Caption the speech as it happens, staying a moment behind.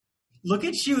Look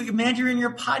at you, man. You're in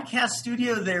your podcast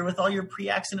studio there with all your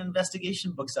pre-accident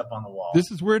investigation books up on the wall. This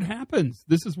is where it happens.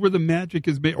 This is where the magic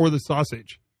is made, or the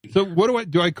sausage. So what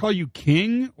do I call you,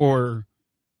 King or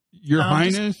Your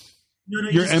Highness?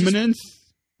 Your Eminence?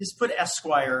 Just put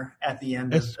Esquire at the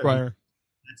end. Esquire.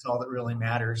 That's all that really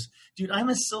matters. Dude, I'm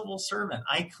a civil servant.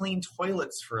 I clean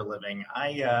toilets for a living.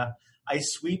 I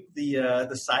sweep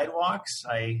the sidewalks.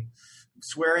 I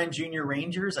swear in junior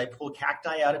rangers. I pull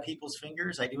cacti out of people's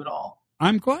fingers. I do it all.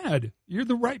 I'm glad. You're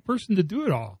the right person to do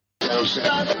it all.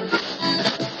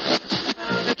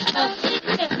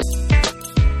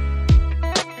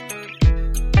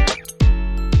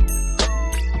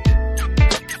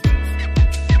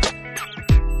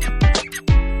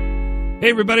 Hey,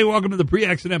 everybody. Welcome to the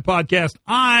Pre-Accident Podcast.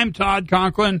 I'm Todd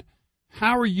Conklin.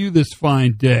 How are you this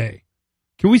fine day?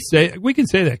 We can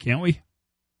say that, can't we?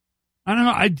 I don't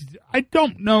know. I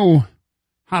don't know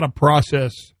how to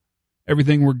process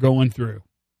everything we're going through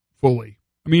fully.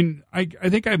 I mean, I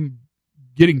think I'm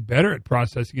getting better at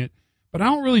processing it, but I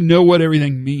don't really know what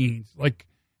everything means. Like,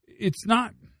 it's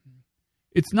not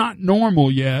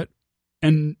normal yet,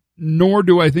 and nor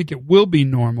do I think it will be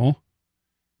normal.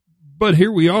 But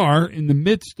here we are in the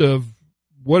midst of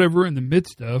whatever in the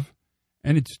midst of,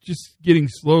 and it's just getting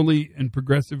slowly and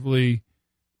progressively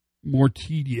more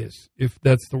tedious, if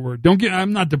that's the word.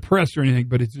 I'm not depressed or anything,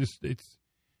 but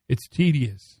it's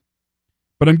tedious.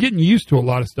 But I'm getting used to a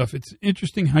lot of stuff. It's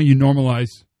interesting how you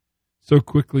normalize so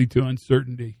quickly to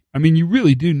uncertainty. I mean, you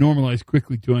really do normalize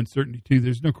quickly to uncertainty too.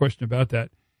 There's no question about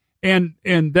that. And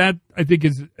that, I think,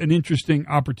 is an interesting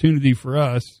opportunity for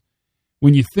us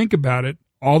when you think about it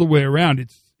all the way around.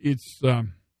 It's a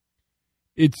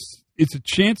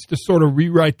chance to sort of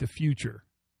rewrite the future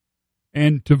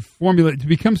and to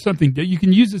become something that you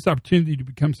can use this opportunity to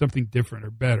become something different or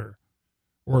better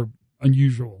or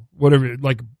unusual, whatever,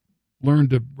 like learn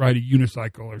to ride a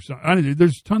unicycle or something. I don't know,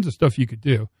 there's tons of stuff you could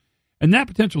do. And that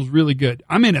potential is really good.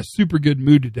 I'm in a super good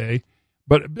mood today,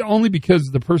 but only because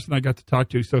of the person I got to talk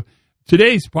to. So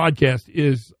today's podcast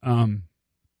is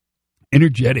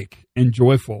energetic and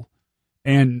joyful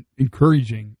and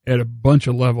encouraging at a bunch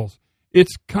of levels.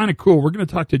 It's kind of cool. We're going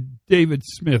to talk to David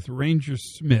Smith, Ranger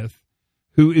Smith,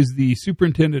 who is the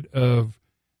superintendent of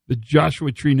the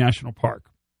Joshua Tree National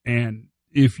Park. And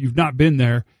if you've not been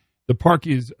there, the park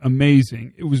is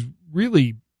amazing.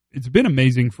 It's been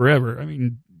amazing forever. I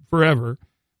mean, forever.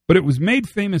 But it was made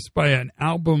famous by an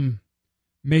album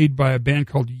made by a band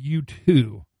called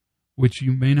U2, which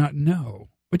you may not know,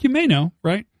 but you may know,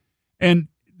 right? And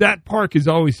that park has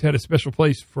always had a special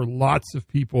place for lots of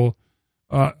people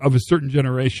of a certain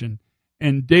generation.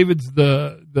 And David's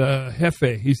the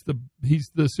jefe. He's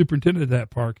the superintendent of that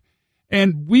park.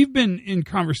 And we've been in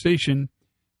conversation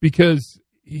because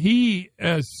he,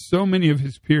 as so many of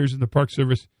his peers in the Park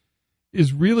Service,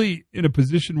 is really in a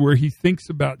position where he thinks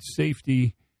about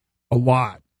safety a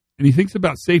lot. And he thinks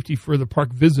about safety for the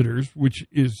park visitors, which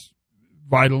is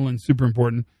vital and super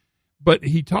important. But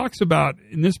he talks about,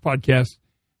 in this podcast,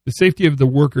 the safety of the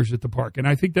workers at the park. And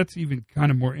I think that's even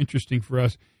kind of more interesting for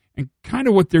us, and kind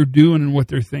of what they're doing and what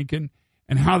they're thinking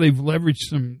and how they've leveraged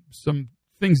some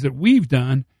things that we've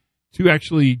done to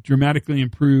actually dramatically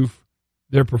improve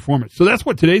their performance. So that's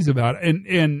what today's about. And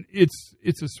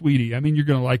it's a sweetie. I mean, you're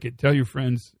going to like it. Tell your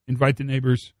friends, invite the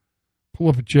neighbors, pull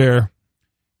up a chair,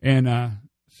 and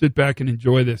sit back and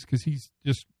enjoy this, because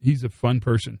he's a fun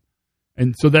person.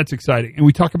 And so that's exciting. And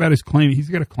we talk about his claim. He's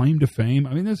got a claim to fame.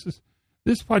 I mean,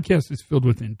 this podcast is filled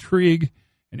with intrigue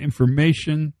and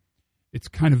information. It's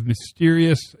kind of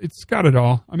mysterious. It's got it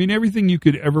all. I mean, everything you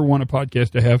could ever want a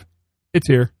podcast to have, it's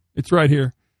here. It's right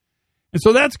here. And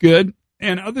so that's good.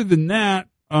 And other than that,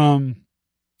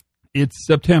 it's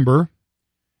September,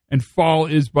 and fall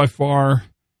is by far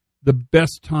the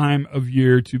best time of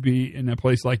year to be in a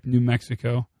place like New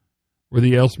Mexico, where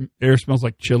the air smells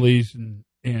like chilies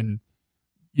and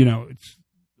you know, it's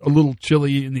a little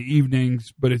chilly in the evenings,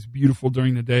 but it's beautiful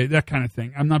during the day, that kind of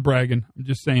thing. I'm not bragging. I'm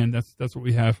just saying that's what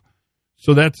we have.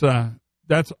 So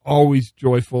that's always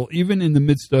joyful, even in the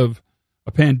midst of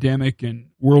a pandemic and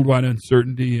worldwide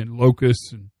uncertainty and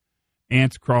locusts and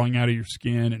ants crawling out of your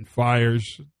skin and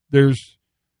fires. There's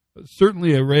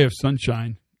certainly a ray of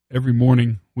sunshine every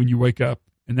morning when you wake up,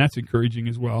 and that's encouraging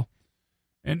as well,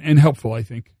 and helpful, I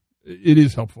think. It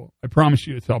is helpful. I promise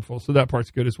you it's helpful, so that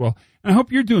part's good as well. And I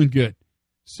hope you're doing good.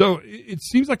 So it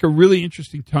seems like a really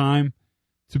interesting time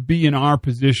to be in our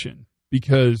position,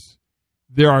 because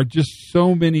there are just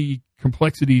so many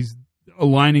complexities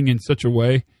aligning in such a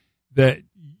way that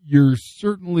you're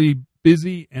certainly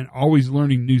busy and always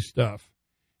learning new stuff.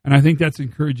 And I think that's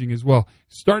encouraging as well.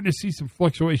 Starting to see some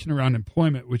fluctuation around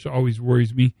employment, which always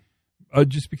worries me.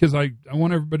 just because I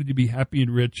want everybody to be happy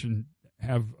and rich and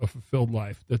have a fulfilled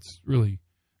life. That's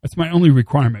my only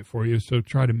requirement for you. So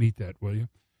try to meet that, will you?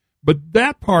 But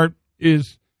that part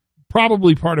is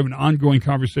probably part of an ongoing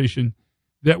conversation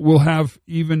that we'll have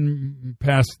even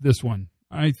past this one.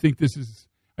 I think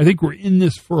we're in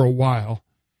this for a while,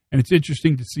 and it's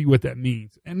interesting to see what that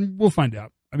means. And we'll find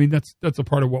out. I mean, that's a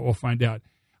part of what we'll find out.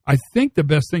 I think the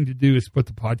best thing to do is put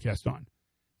the podcast on.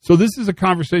 So this is a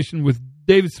conversation with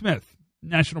David Smith,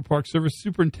 National Park Service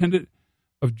Superintendent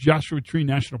of Joshua Tree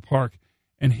National Park,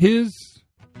 and his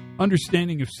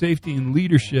understanding of safety and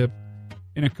leadership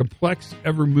in a complex,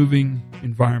 ever-moving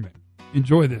environment.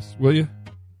 Enjoy this, will you?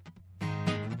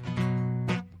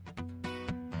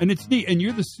 And it's neat. And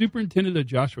you're the superintendent of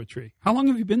Joshua Tree. How long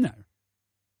have you been there?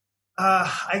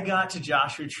 I got to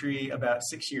Joshua Tree about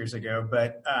 6 years ago,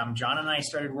 but John and I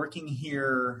started working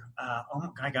here,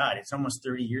 oh my God, it's almost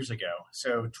 30 years ago.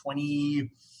 So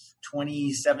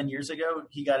 27 years ago,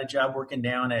 he got a job working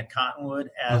down at Cottonwood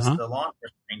as the law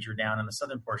enforcement ranger down in the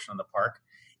southern portion of the park.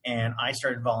 And I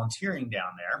started volunteering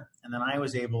down there. And then I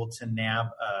was able to nab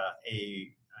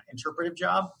a interpretive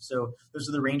job. So those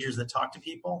are the rangers that talk to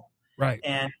people. Right.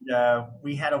 And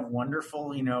we had a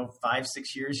wonderful, 5-6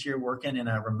 years here working in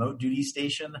a remote duty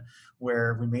station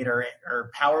where we made our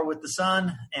power with the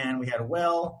sun, and we had a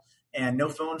well and no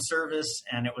phone service.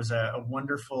 And it was a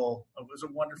wonderful 6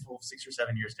 or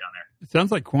 7 years down there. It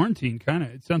sounds like quarantine, kind of.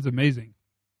 It sounds amazing.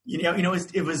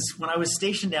 It was when I was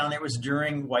stationed down there, it was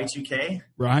during Y2K.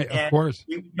 Right, of course.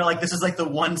 This is like the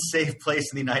one safe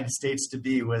place in the United States to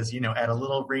be was, at a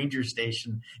little ranger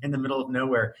station in the middle of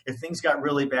nowhere. If things got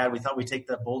really bad, we thought we'd take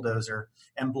the bulldozer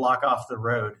and block off the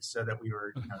road so that we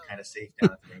were kind of safe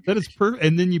down at the ranger That is perfect.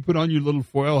 And then you put on your little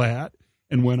foil hat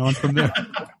and went on from there.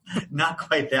 Not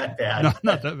quite that bad. No,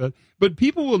 not that bad. But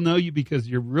people will know you because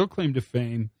your real claim to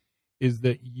fame is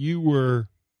that you were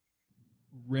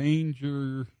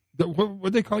Ranger, what do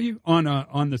they call you on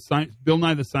the science? Bill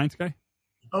Nye the Science Guy.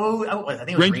 Oh, I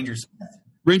think it was Ranger Smith.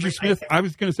 Ranger Smith. I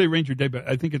was going to say Ranger Day, but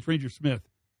I think it's Ranger Smith.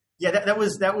 Yeah, that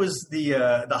was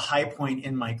the high point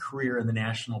in my career in the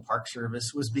National Park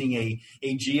Service was being a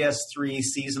GS3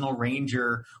 seasonal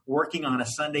ranger working on a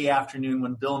Sunday afternoon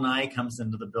when Bill Nye comes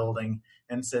into the building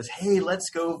and says, "Hey, let's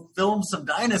go film some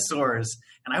dinosaurs."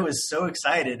 And I was so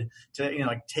excited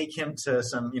to take him to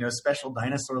some special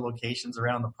dinosaur locations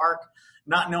around the park,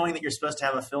 not knowing that you're supposed to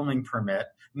have a filming permit,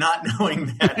 not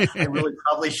knowing that I really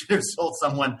probably should have told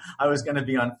someone I was going to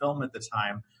be on film at the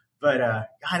time. But,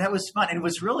 God, that was fun. And it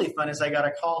was really fun as I got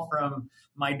a call from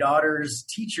my daughter's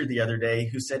teacher the other day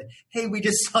who said, "Hey, we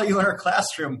just saw you in our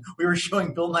classroom. We were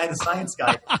showing Bill Nye the Science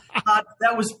Guy." God,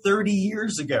 that was 30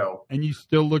 years ago. And you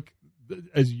still look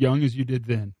as young as you did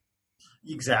then.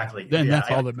 Exactly. Then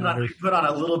that's all that matters. Put on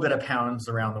a little bit of pounds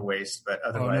around the waist, but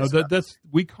otherwise. Oh, no,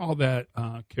 we call that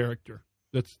character.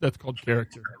 That's called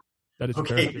character. That is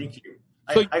okay, character. Thank you.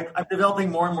 So, I'm developing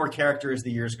more and more character as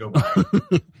the years go by.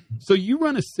 So you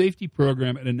run a safety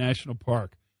program at a national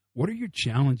park. What are your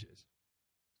challenges?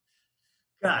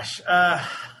 Gosh,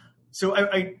 so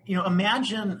I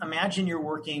imagine you're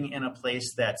working in a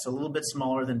place that's a little bit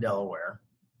smaller than Delaware,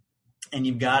 and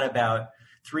you've got about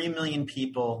 3 million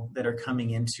people that are coming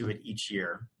into it each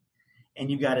year,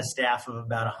 and you've got a staff of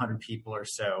about 100 people or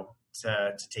so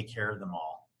to take care of them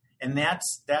all. And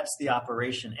that's the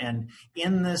operation. And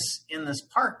in this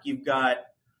park, you've got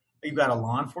a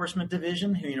law enforcement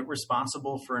division who are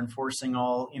responsible for enforcing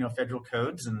all federal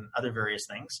codes and other various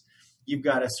things. You've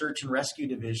got a search and rescue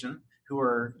division who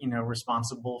are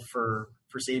responsible for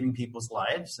saving people's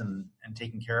lives and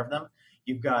taking care of them.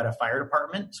 You've got a fire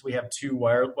department. So we have 2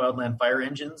 wildland fire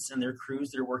engines and their crews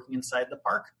that are working inside the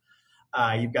park.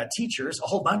 You've got teachers, a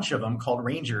whole bunch of them called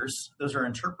rangers. Those are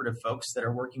interpretive folks that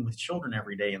are working with children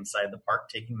every day inside the park,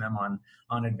 taking them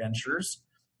on adventures.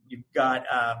 You've got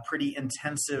a pretty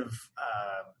intensive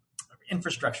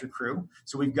infrastructure crew.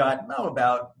 So we've got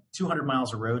about 200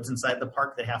 miles of roads inside the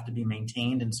park that have to be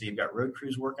maintained. And so you've got road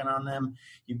crews working on them.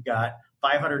 You've got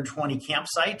 520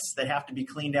 campsites that have to be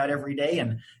cleaned out every day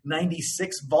and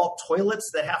 96 vault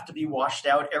toilets that have to be washed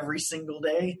out every single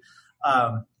day.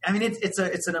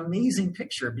 It's an amazing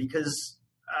picture because,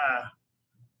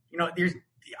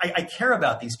 I care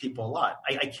about these people a lot.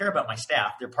 I care about my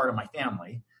staff. They're part of my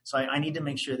family. So I need to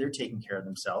make sure they're taking care of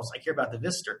themselves. I care about the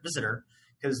visitor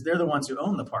because they're the ones who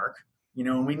own the park,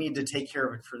 and we need to take care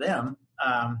of it for them.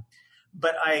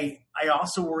 But I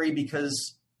also worry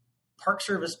because Park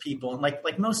Service people,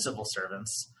 like most civil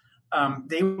servants,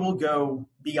 they will go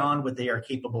beyond what they are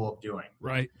capable of doing.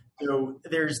 Right. So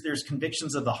there's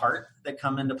convictions of the heart that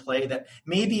come into play that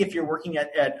maybe if you're working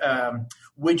at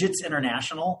Widgets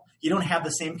International, you don't have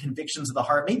the same convictions of the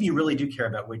heart. Maybe you really do care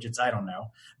about widgets. I don't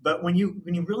know. But when you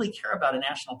really care about a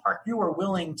national park, you are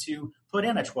willing to put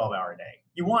in a 12-hour day.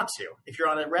 You want to. If you're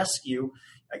on a rescue,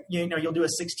 you'll do a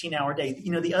 16-hour day.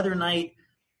 The other night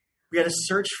we had to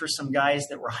search for some guys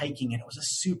that were hiking, and it was a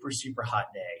super, super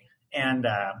hot day. And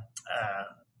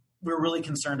we were really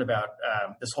concerned about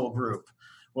this whole group.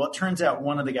 Well, it turns out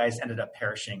one of the guys ended up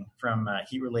perishing from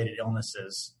heat-related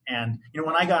illnesses. And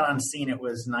when I got on scene, it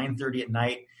was 9:30 at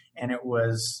night, and it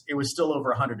was still over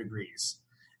 100 degrees.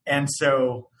 And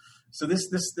so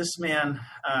this man,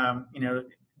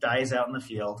 dies out in the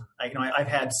field. I've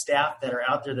had staff that are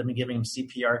out there that have been giving him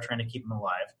CPR, trying to keep him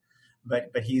alive,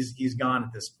 but he's gone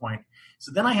at this point.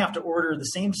 So then I have to order the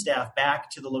same staff back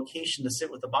to the location to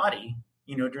sit with the body,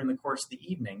 during the course of the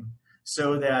evening,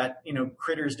 so that,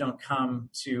 critters don't come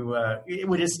to,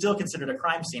 it is still considered a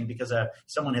crime scene because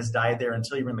someone has died there.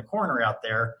 Until you're in the coroner out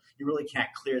there, you really can't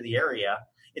clear the area.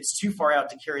 It's too far out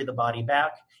to carry the body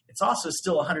back. It's also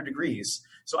still 100 degrees.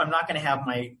 So I'm not going to have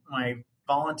my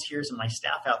volunteers and my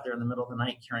staff out there in the middle of the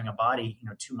night carrying a body,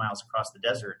 2 miles across the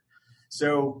desert.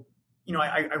 So,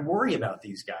 I worry about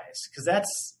these guys because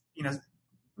that's,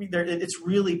 it's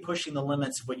really pushing the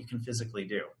limits of what you can physically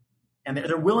do. And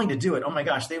they're willing to do it. Oh my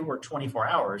gosh, they work 24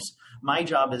 hours. My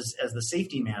job as the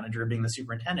safety manager, being the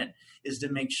superintendent, is to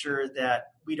make sure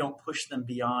that we don't push them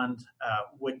beyond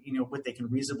what they can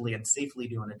reasonably and safely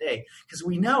do in a day. Because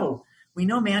we know,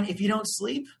 man, if you don't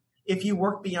sleep, if you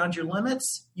work beyond your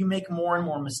limits, you make more and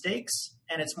more mistakes,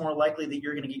 and it's more likely that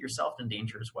you're going to get yourself in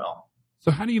danger as well. So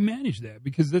how do you manage that?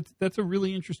 Because that's a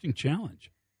really interesting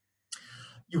challenge.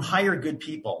 You hire good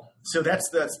people. So that's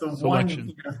the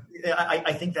Selection. one.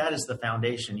 I think that is the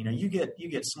foundation. You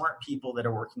get smart people that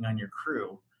are working on your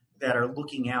crew that are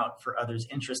looking out for others'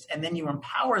 interest, and then you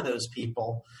empower those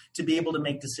people to be able to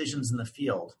make decisions in the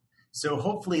field. So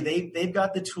hopefully they've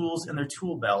got the tools in their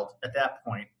tool belt at that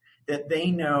point that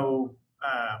they know.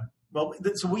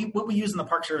 So what we use in the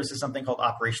Park Service is something called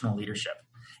operational leadership.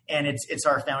 And it's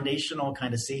our foundational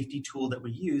kind of safety tool that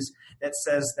we use that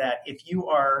says that if you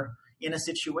are in a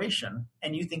situation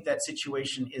and you think that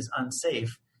situation is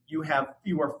unsafe, you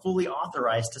are fully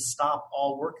authorized to stop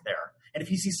all work there. And if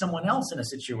you see someone else in a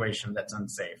situation that's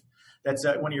unsafe, that's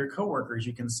one of your coworkers,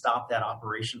 you can stop that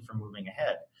operation from moving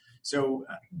ahead. So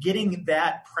getting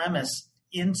that premise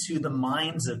into the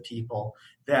minds of people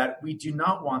that we do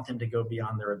not want them to go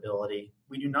beyond their ability.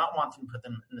 We do not want them to put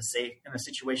them in a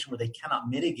situation where they cannot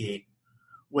mitigate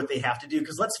what they have to do.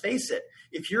 Because let's face it,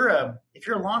 if you're a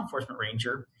law enforcement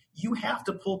ranger, you have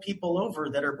to pull people over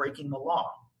that are breaking the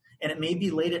law. And it may be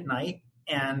late at night,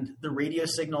 and the radio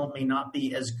signal may not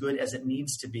be as good as it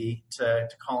needs to be to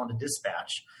call into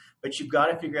dispatch. But you've got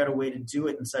to figure out a way to do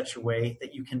it in such a way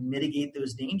that you can mitigate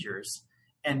those dangers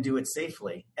and do it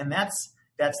safely. And that's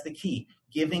the key,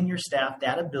 giving your staff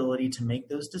that ability to make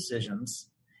those decisions,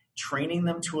 training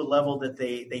them to a level that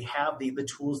they have the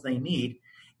tools they need,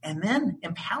 and then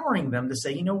empowering them to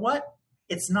say, you know what?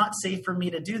 It's not safe for me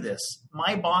to do this.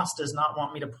 My boss does not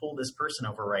want me to pull this person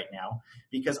over right now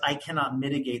because I cannot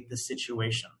mitigate this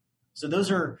situation. So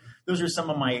those are some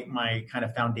of my kind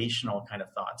of foundational kind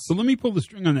of thoughts. So let me pull the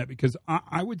string on that, because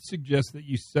I would suggest that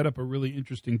you set up a really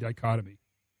interesting dichotomy.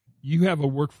 You have a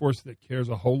workforce that cares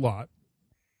a whole lot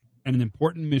and an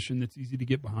important mission that's easy to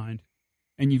get behind,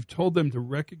 and you've told them to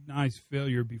recognize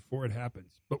failure before it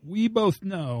happens. But we both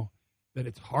know that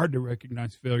it's hard to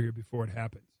recognize failure before it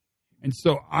happens. And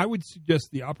so I would suggest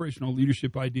the operational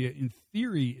leadership idea, in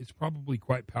theory, is probably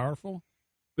quite powerful.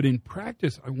 But in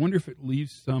practice, I wonder if it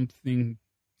leaves something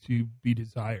to be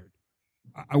desired.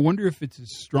 I wonder if it's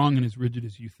as strong and as rigid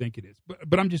as you think it is.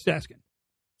 But I'm just asking.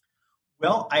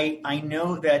 Well, I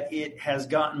know that it has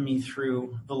gotten me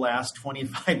through the last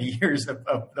 25 years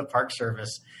of the Park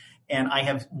Service, and I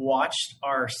have watched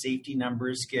our safety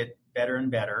numbers get better and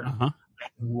better. Uh-huh. I've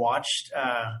watched,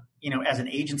 as an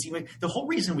agency, the whole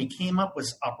reason we came up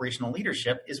with operational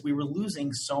leadership is we were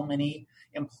losing so many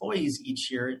employees each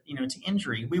year, to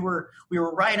injury. We were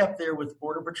right up there with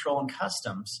Border Patrol and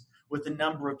Customs with the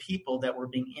number of people that were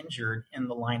being injured in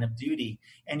the line of duty.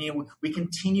 And, we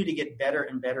continue to get better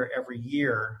and better every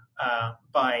year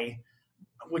by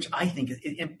which I think is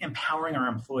empowering our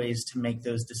employees to make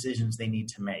those decisions they need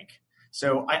to make.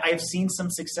 So I've seen some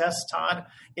success, Todd.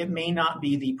 It may not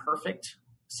be the perfect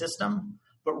system,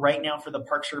 but right now for the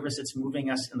Park Service, it's moving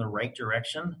us in the right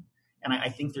direction. And I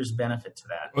think there's benefit to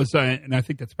that. And I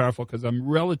think that's powerful, because I'm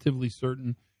relatively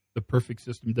certain the perfect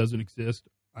system doesn't exist.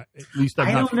 At least I've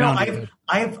I not don't know. found it.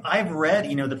 I've read,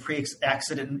 the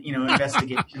pre-accident,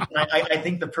 investigation. And I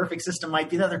think the perfect system might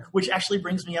be the other, which actually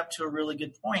brings me up to a really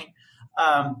good point.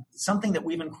 Something that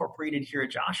we've incorporated here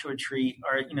at Joshua Tree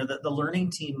are, the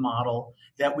learning team model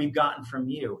that we've gotten from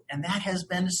you. And that has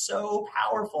been so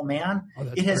powerful, man. Oh,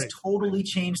 it has great. totally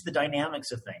changed the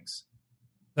dynamics of things.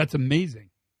 That's amazing.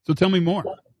 So tell me more.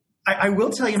 Well, I will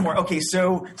tell you more. Okay,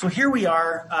 so here we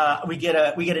are. We get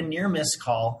a near miss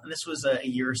call, and this was a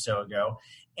year or so ago.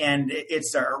 And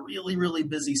it's a really, really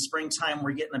busy springtime.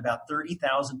 We're getting about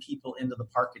 30,000 people into the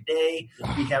park a day.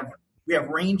 Wow. We have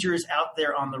rangers out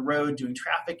there on the road doing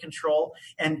traffic control.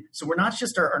 And so we're not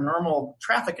just our normal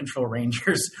traffic control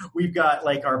rangers. We've got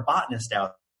like our botanist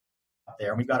out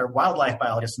there. And we've got our wildlife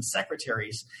biologists and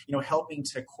secretaries, helping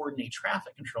to coordinate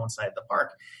traffic control inside the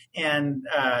park. And,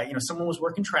 someone was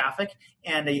working traffic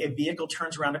and a vehicle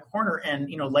turns around a corner and,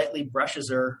 lightly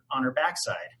brushes her on her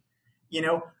backside.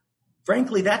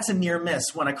 Frankly, that's a near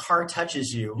miss when a car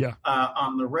touches you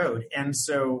on the road. And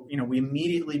so, we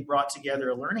immediately brought together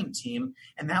a learning team,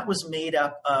 and that was made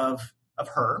up of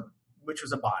her, which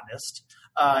was a botanist.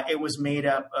 It was made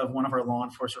up of one of our law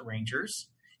enforcement rangers.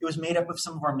 It was made up of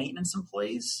some of our maintenance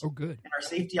employees. Oh, good. And our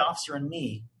safety officer and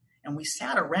me. And we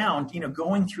sat around,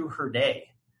 going through her day.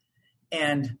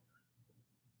 And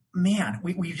man,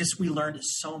 we learned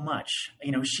so much.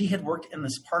 She had worked in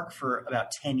this park for about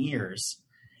 10 years.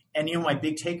 And my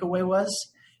big takeaway was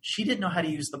she didn't know how to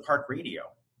use the park radio. Wow.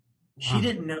 She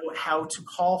didn't know how to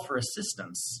call for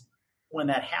assistance when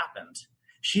that happened.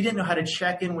 She didn't know how to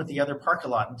check in with the other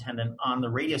parking lot attendant on the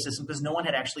radio system because no one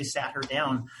had actually sat her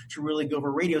down to really go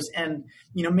over radios. And,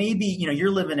 maybe,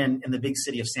 you're living in the big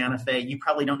city of Santa Fe. You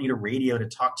probably don't need a radio to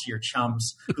talk to your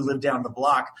chums who live down the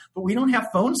block, but we don't have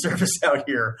phone service out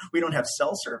here. We don't have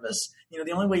cell service.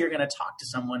 The only way you're going to talk to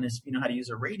someone is, how to use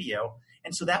a radio.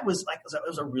 And so that was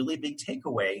a really big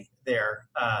takeaway there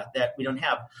that we don't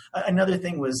have. Another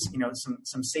thing was,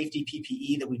 some safety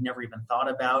PPE that we'd never even thought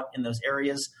about in those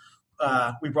areas.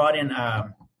 We brought in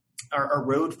our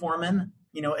road foreman,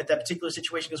 at that particular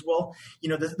situation because,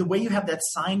 the way you have that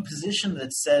sign position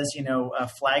that says, a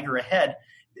flagger ahead,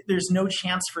 there's no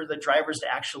chance for the drivers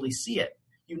to actually see it.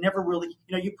 You never really,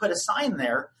 you put a sign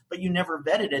there, but you never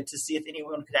vetted it to see if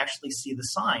anyone could actually see the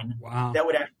sign. Wow. That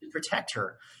would actually protect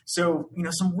her. So,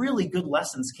 some really good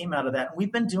lessons came out of that. And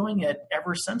we've been doing it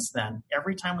ever since then.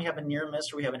 Every time we have a near miss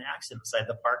or we have an accident inside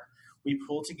the park, we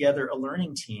pull together a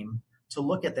learning team to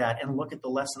look at that and look at the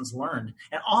lessons learned.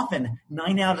 And often,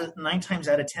 9 times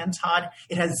out of 10, Todd,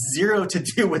 it has zero to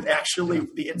do with actually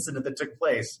the incident that took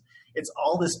place. It's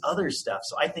all this other stuff.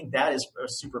 So I think that is a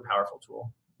super powerful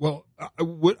tool. Well,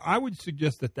 I would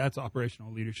suggest that's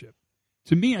operational leadership.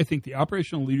 To me, I think the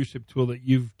operational leadership tool that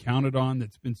you've counted on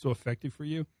that's been so effective for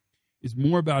you is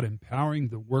more about empowering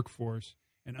the workforce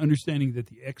and understanding that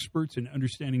the experts and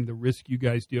understanding the risk you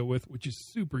guys deal with, which is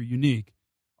super unique,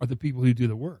 are the people who do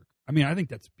the work. I mean, I think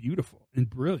that's beautiful and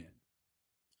brilliant.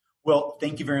 Well,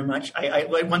 thank you very much.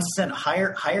 I once said,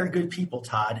 hire good people,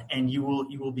 Todd, and you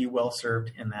will be well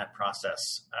served in that process.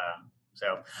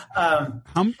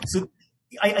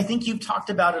 I think you've talked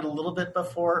about it a little bit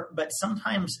before, but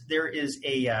sometimes there is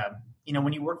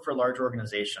when you work for a large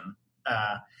organization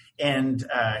and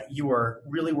you are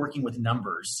really working with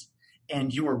numbers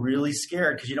and you are really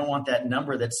scared because you don't want that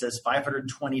number that says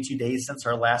 522 days since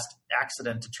our last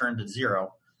accident to turn to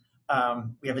zero.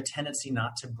 We have a tendency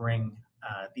not to bring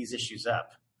these issues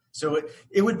up. So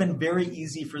it would have been very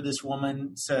easy for this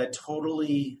woman to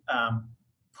totally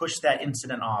push that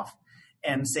incident off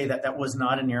and say that was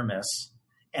not a near miss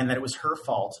and that it was her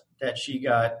fault that she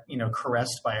got,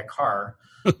 caressed by a car,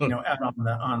 out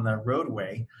on the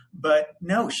roadway. But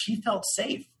no, she felt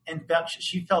safe. In fact,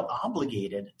 she felt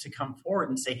obligated to come forward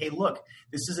and say, hey, look,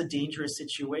 this is a dangerous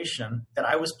situation that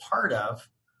I was part of.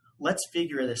 Let's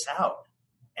figure this out.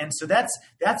 And so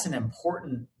that's an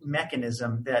important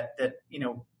mechanism that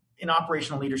in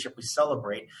operational leadership we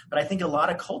celebrate. But I think a lot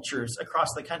of cultures across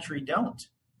the country don't.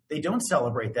 They don't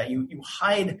celebrate that. You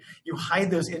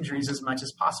hide those injuries as much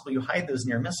as possible. You hide those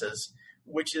near misses,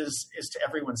 which is to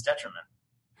everyone's detriment.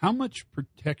 How much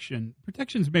protection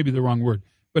is maybe the wrong word,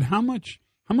 but how much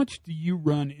do you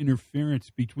run interference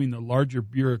between the larger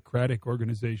bureaucratic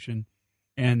organization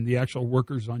and the actual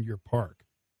workers on your park?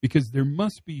 Because there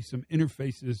must be some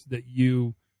interfaces that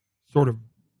you sort of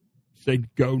say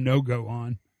go, no go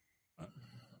on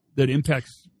that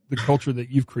impacts the culture that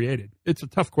you've created. It's a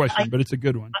tough question, but it's a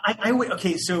good one. I would.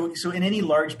 Okay. So in any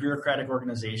large bureaucratic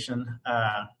organization,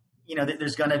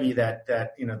 there's going to be that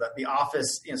the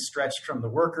office stretched from the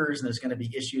workers, and there's going to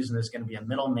be issues, and there's going to be a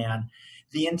middleman.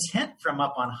 The intent from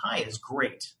up on high is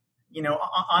great.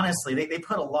 Honestly, they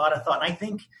put a lot of thought. And I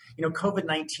think,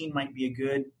 COVID-19 might be a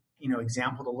good,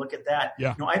 example to look at that.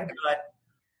 Yeah.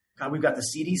 We've got the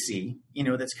CDC,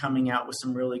 that's coming out with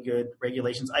some really good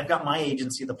regulations. I've got my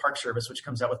agency, the Park Service, which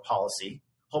comes out with policy,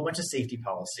 a whole bunch of safety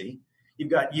policy. You've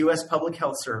got U.S. Public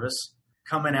Health Service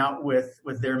coming out with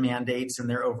their mandates and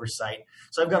their oversight.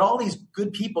 So I've got all these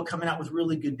good people coming out with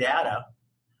really good data.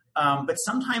 But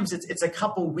sometimes it's a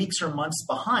couple weeks or months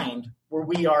behind where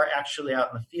we are actually out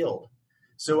in the field.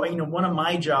 So, one of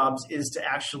my jobs is to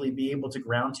actually be able to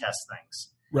ground test things.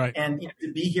 Right. And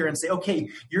to be here and say, okay,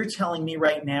 you're telling me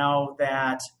right now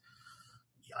that,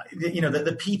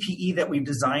 the PPE that we've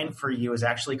designed for you is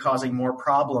actually causing more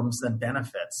problems than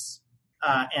benefits.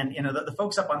 And the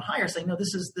folks up on high are saying, no,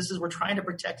 this is we're trying to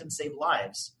protect and save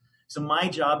lives. So my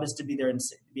job is to be there and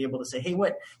be able to say, hey,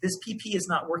 this PP is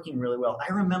not working really well.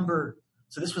 I remember,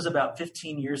 so this was about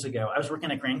 15 years ago. I was working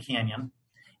at Grand Canyon,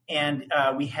 and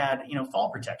we had, fall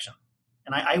protection.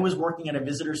 And I was working at a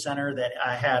visitor center that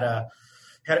had a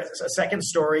second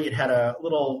story. It had a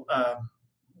little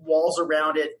walls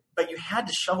around it, but you had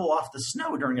to shovel off the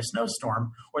snow during a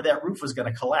snowstorm or that roof was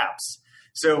going to collapse.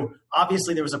 So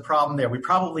obviously there was a problem there. We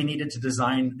probably needed to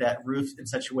design that roof in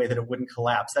such a way that it wouldn't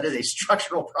collapse. That is a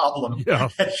structural problem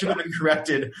that should have been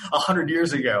corrected 100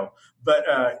 years ago. But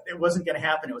it wasn't going to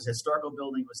happen. It was a historical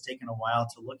building. It was taking a while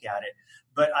to look at it.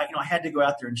 But I had to go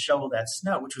out there and shovel that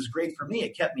snow, which was great for me.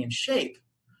 It kept me in shape.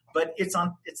 But it's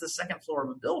the second floor of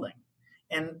a building.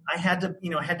 And I had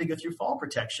to go through fall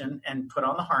protection and put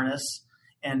on the harness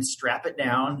and strap it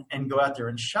down and go out there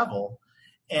and shovel.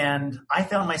 And I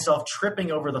found myself tripping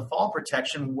over the fall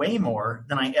protection way more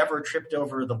than I ever tripped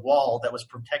over the wall that was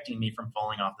protecting me from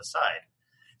falling off the side.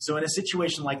 So in a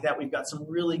situation like that, we've got some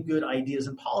really good ideas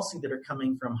and policy that are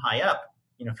coming from high up.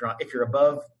 If you're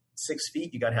above 6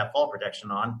 feet, you got to have fall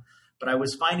protection on. But I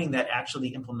was finding that actually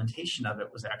the implementation of it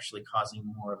was actually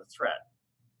causing more of a threat.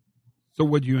 So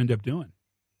what did you end up doing?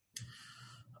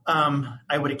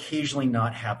 I would occasionally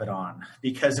not have it on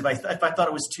because if I thought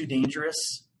it was too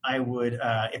dangerous, I would,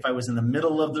 if I was in the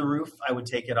middle of the roof, I would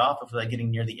take it off. If I was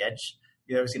getting near the edge,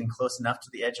 I was getting close enough to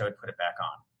the edge, I would put it back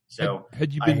on. So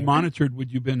had you been monitored,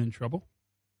 would you have been in trouble?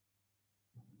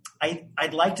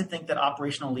 I'd like to think that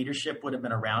operational leadership would have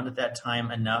been around at that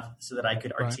time enough so that I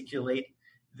could articulate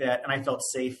that, and I felt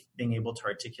safe being able to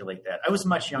articulate that. I was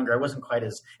much younger. I wasn't quite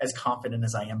as confident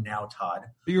as I am now, Todd.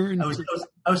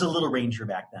 I was a little ranger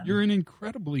back then. You're an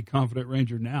incredibly confident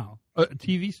ranger now, a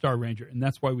TV star ranger, and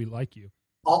that's why we like you.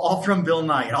 All from Bill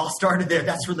Nye. It all started there.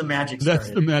 That's where the magic started.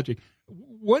 That's the magic.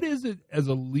 What is it as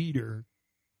a leader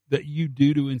that you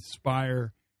do to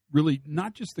inspire really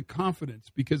not just the confidence,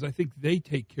 because I think they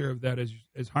take care of that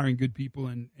as hiring good people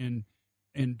and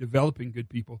developing good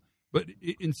people, but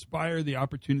inspire the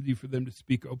opportunity for them to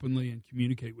speak openly and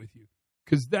communicate with you?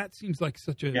 Because that seems like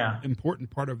such an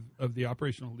important part of the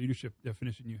operational leadership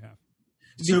definition you have.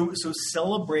 So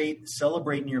celebrate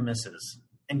near misses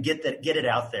and get it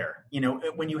out there.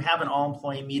 When you have an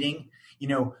all-employee meeting,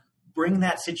 bring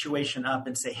that situation up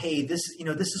and say, hey, this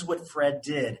is what Fred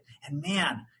did. And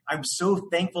man, I'm so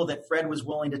thankful that Fred was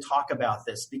willing to talk about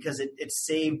this because it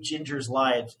saved Ginger's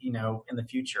lives, in the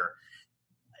future.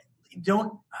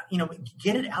 Don't,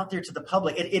 get it out there to the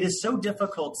public. It is so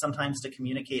difficult sometimes to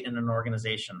communicate in an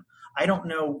organization. I don't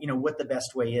know, what the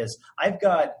best way is. I've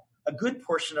got a good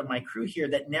portion of my crew here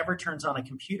that never turns on a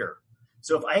computer.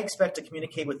 So if I expect to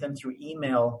communicate with them through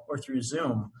email or through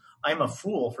Zoom, I'm a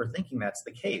fool for thinking that's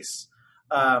the case.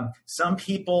 Some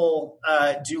people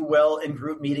do well in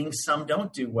group meetings. Some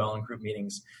don't do well in group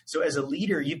meetings. So as a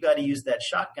leader, you've got to use that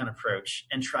shotgun approach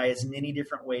and try as many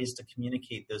different ways to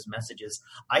communicate those messages.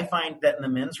 I find that in the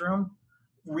men's room,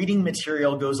 reading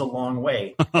material goes a long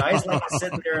way. Guys like to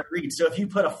sit there and read. So if you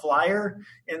put a flyer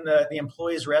in the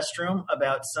employee's restroom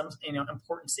about some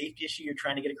important safety issue you're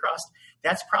trying to get across,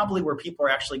 that's probably where people are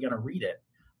actually going to read it.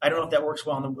 I don't know if that works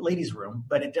well in the ladies' room,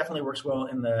 but it definitely works well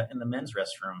in the men's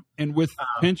restroom. And with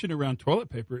tension around toilet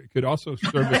paper, it could also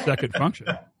serve a second function.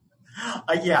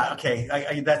 Okay.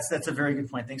 That's a very good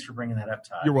point. Thanks for bringing that up,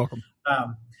 Todd. You're welcome.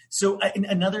 So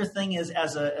another thing is,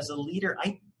 as a leader,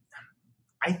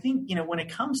 I think when it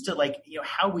comes to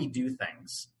how we do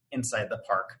things inside the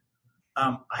park,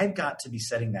 I've got to be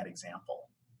setting that example.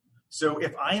 So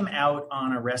if I am out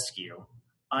on a rescue,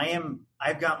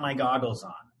 I've got my goggles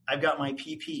on. I've got my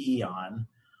PPE on.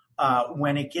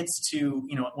 When it gets to,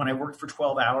 when I worked for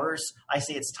 12 hours, I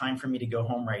say it's time for me to go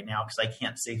home right now because I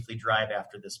can't safely drive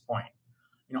after this point.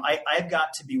 I've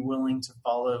got to be willing to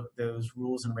follow those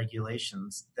rules and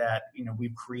regulations that,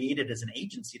 we've created as an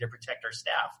agency to protect our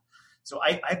staff. So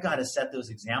I've got to set those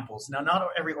examples. Now, not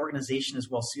every organization is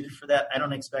well suited for that. I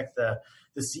don't expect the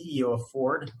CEO of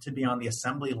Ford to be on the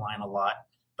assembly line a lot.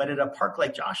 But at a park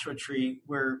like Joshua Tree,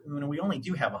 where we only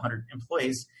do have 100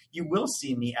 employees, you will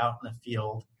see me out in the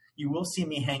field. You will see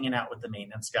me hanging out with the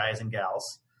maintenance guys and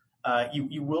gals.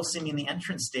 You will see me in the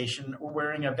entrance station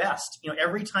wearing a vest.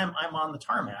 Every time I'm on the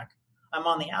tarmac, I'm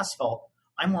on the asphalt,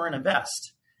 I'm wearing a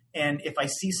vest. And if I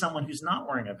see someone who's not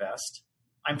wearing a vest,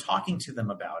 I'm talking to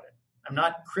them about it. I'm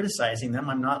not criticizing them.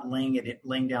 I'm not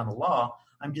laying down the law.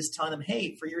 I'm just telling them,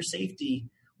 hey, for your safety,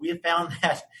 we have found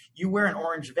that you wear an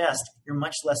orange vest, you're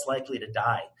much less likely to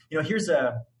die. Here's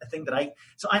a thing that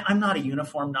I'm not a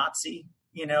uniform Nazi.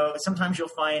 Sometimes you'll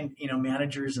find,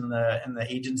 managers in the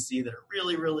agency that are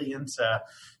really, really into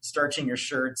starching your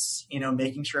shirts,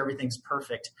 making sure everything's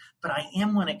perfect. But I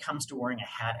am when it comes to wearing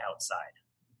a hat outside.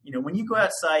 When you go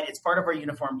outside, it's part of our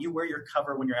uniform. You wear your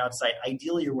cover when you're outside.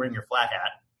 Ideally, you're wearing your flat hat.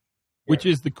 Which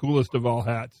is the coolest of all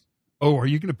hats. Oh, are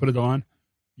you going to put it on?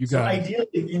 You got ideally,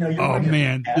 you're oh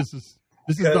man, this is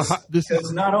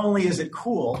not only is it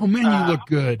cool. Oh man, you look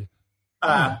good.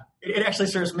 It actually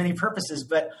serves many purposes.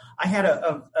 But I had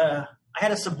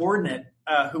a subordinate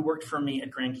who worked for me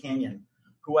at Grand Canyon,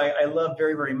 who I love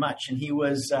very, very much, and he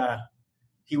was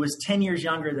 10 years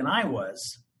younger than I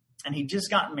was, and he just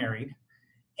got married,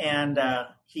 and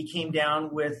he came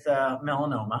down with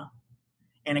melanoma,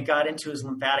 and it got into his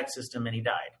lymphatic system, and he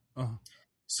died. Uh-huh.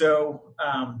 So,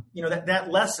 that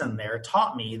lesson there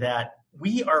taught me that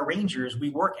we are rangers. We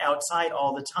work outside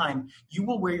all the time. You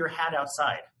will wear your hat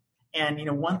outside. And,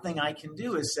 one thing I can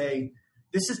do is say,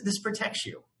 this protects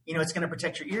you. It's going to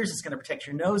protect your ears. It's going to protect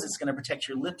your nose. It's going to protect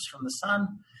your lips from the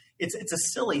sun. It's a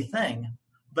silly thing.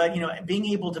 But, being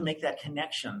able to make that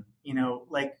connection,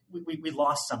 like we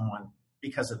lost someone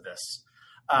because of this.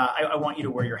 I want you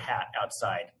to wear your hat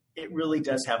outside. It really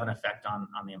does have an effect on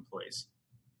the employees.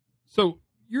 So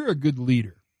you're a good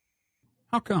leader.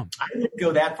 How come? I wouldn't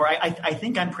go that far. I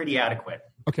think I'm pretty adequate.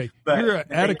 Okay. But you're an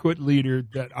adequate leader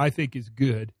that I think is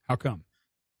good. How come?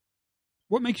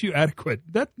 What makes you adequate?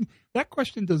 That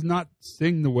question does not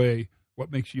sing the way what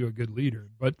makes you a good leader,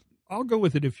 but I'll go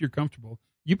with it if you're comfortable.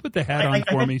 You put the hat on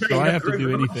for me, so I have to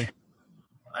do anything.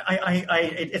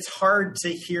 It's hard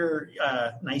to hear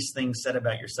nice things said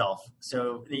about yourself.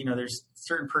 So, there's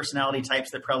certain personality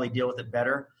types that probably deal with it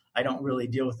better. I don't really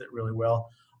deal with it really well.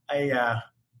 Let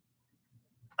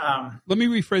me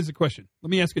rephrase the question. Let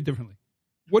me ask it differently.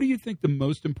 What do you think the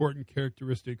most important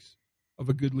characteristics of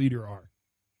a good leader are?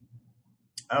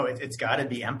 Oh, it's got to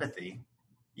be empathy.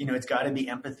 It's got to be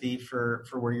empathy for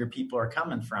where your people are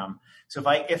coming from. So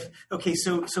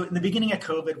so in the beginning of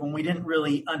COVID, when we didn't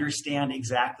really understand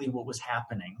exactly what was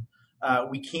happening,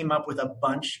 we came up with a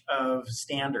bunch of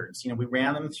standards. We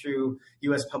ran them through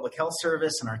U.S. Public Health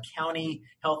Service and our county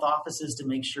health offices to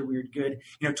make sure we were good.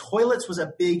 Toilets was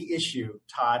a big issue,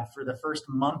 Todd, for the first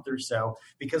month or so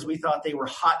because we thought they were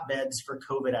hotbeds for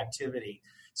COVID activity.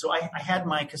 So I had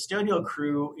my custodial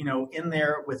crew, in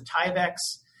there with Tyvek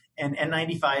and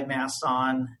N95 masks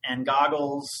on and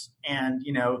goggles, and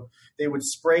they would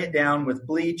spray it down with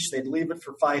bleach. They'd leave it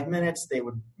for 5 minutes. They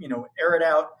would air it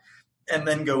out and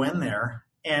then go in there.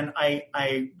 And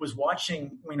I was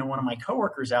watching one of my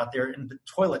coworkers out there in the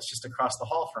toilets just across the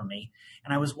hall from me,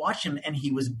 and I was watching him, and he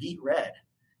was beet red.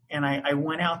 And I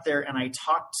went out there and I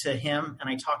talked to him and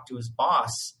I talked to his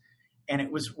boss, and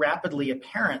it was rapidly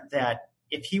apparent that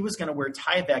if he was going to wear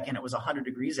Tyvek and it was 100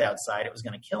 degrees outside, it was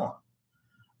going to kill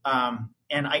him.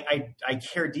 And I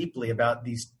care deeply about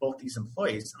both these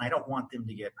employees, and I don't want them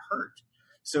to get hurt.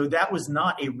 So that was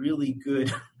not a really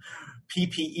good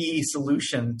PPE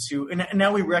solution and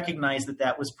now we recognize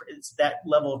that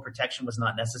level of protection was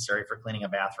not necessary for cleaning a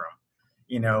bathroom.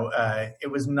 It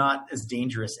was not as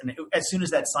dangerous. And as soon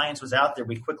as that science was out there,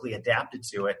 we quickly adapted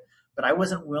to it. But I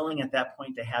wasn't willing at that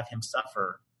point to have him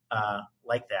suffer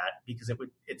like that because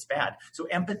it's bad. So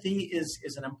empathy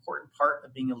is an important part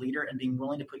of being a leader and being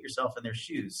willing to put yourself in their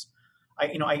shoes.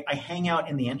 I hang out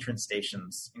in the entrance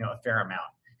stations, a fair amount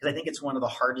because I think it's one of the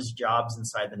hardest jobs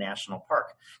inside the national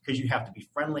park because you have to be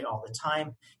friendly all the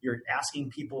time. You're asking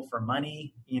people for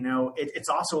money. It's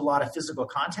also a lot of physical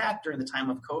contact during the time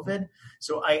of COVID.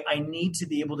 So I need to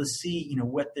be able to see,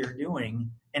 what they're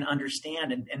doing and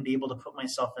understand and be able to put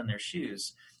myself in their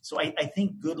shoes. So I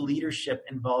think good leadership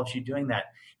involves you doing that.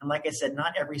 And like I said,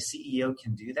 not every CEO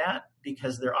can do that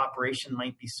because their operation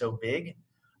might be so big.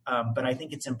 But I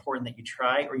think it's important that you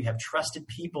try, or you have trusted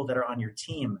people that are on your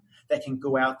team that can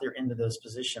go out there into those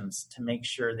positions to make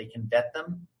sure they can vet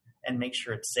them and make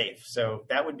sure it's safe. So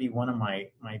that would be one of my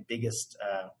biggest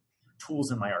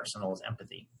tools in my arsenal is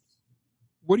empathy.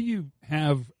 What do you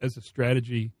have as a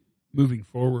strategy moving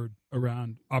forward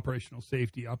around operational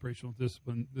safety, operational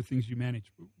discipline, the things you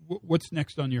manage? What's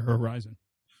next on your horizon?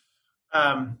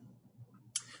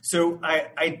 So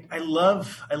I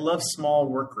love small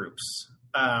work groups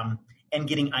and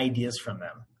getting ideas from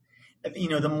them.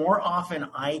 The more often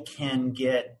I can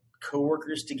get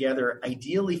coworkers together,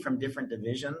 ideally from different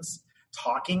divisions,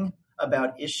 talking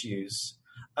about issues,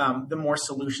 the more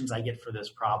solutions I get for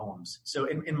those problems. So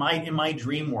in my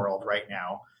dream world right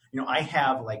now, I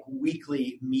have like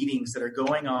weekly meetings that are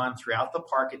going on throughout the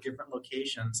park at different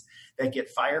locations that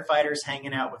get firefighters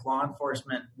hanging out with law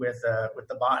enforcement, with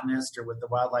the botanist or with the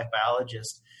wildlife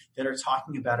biologist that are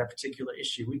talking about a particular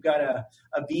issue. We've got a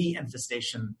bee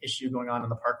infestation issue going on in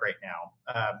the park right now.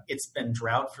 It's been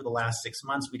drought for the last 6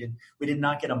 months. We did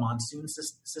not get a monsoon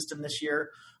system this year.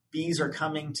 Bees are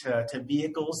coming to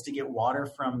vehicles to get water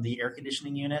from the air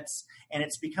conditioning units, and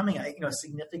it's becoming a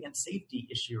significant safety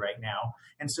issue right now.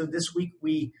 And so this week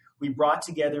we brought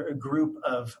together a group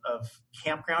of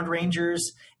campground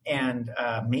rangers and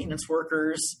maintenance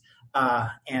workers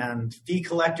and fee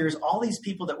collectors, all these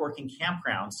people that work in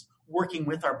campgrounds, working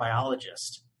with our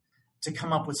biologist to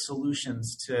come up with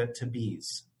solutions to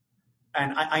bees.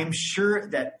 And I'm sure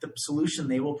that the solution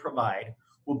they will provide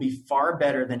will be far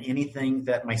better than anything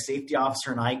that my safety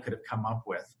officer and I could have come up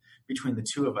with between the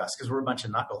two of us, because we're a bunch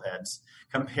of knuckleheads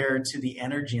compared to the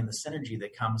energy and the synergy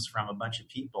that comes from a bunch of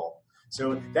people.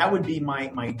 So that would be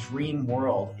my dream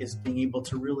world, is being able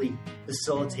to really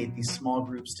facilitate these small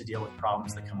groups to deal with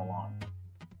problems that come along.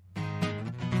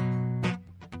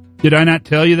 Did I not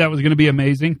tell you that was going to be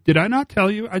amazing? Did I not tell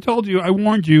you? I told you. I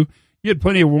warned you. You had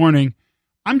plenty of warning.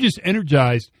 I'm just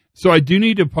energized. So I do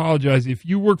need to apologize. If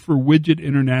you work for Widget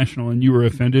International and you were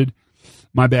offended,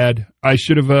 my bad. I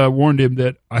should have warned him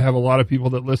that I have a lot of people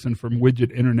that listen from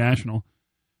Widget International.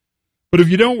 But if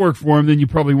you don't work for him, then you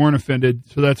probably weren't offended,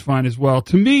 so that's fine as well.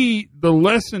 To me, the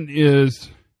lesson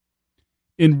is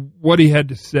in what he had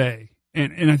to say.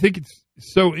 And I think it's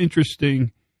so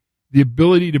interesting, the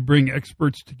ability to bring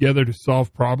experts together to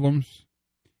solve problems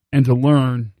and to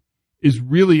learn is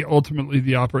really ultimately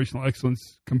the operational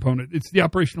excellence component. It's the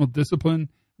operational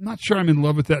discipline. I'm not sure I'm in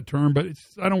love with that term, but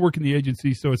I don't work in the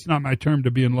agency, so it's not my term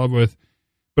to be in love with.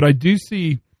 But I do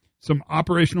see some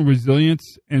operational resilience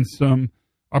and some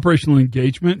operational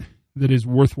engagement that is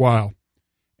worthwhile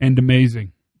and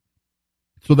amazing.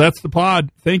 So that's the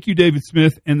pod. Thank you, David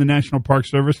Smith and the National Park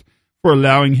Service, for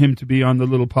allowing him to be on the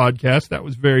little podcast. That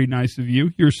was very nice of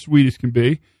you. You're sweet as can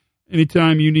be.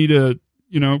 Anytime you need a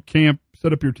camp,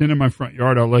 set up your tent in my front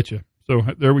yard, I'll let you. So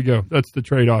there we go. That's the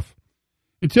trade-off.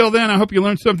 Until then, I hope you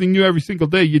learned something new every single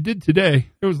day. You did today.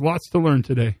 There was lots to learn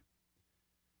today.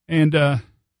 And, do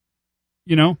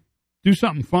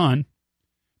something fun.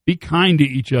 Be kind to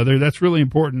each other. That's really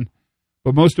important.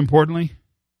 But most importantly,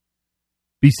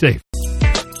 be safe.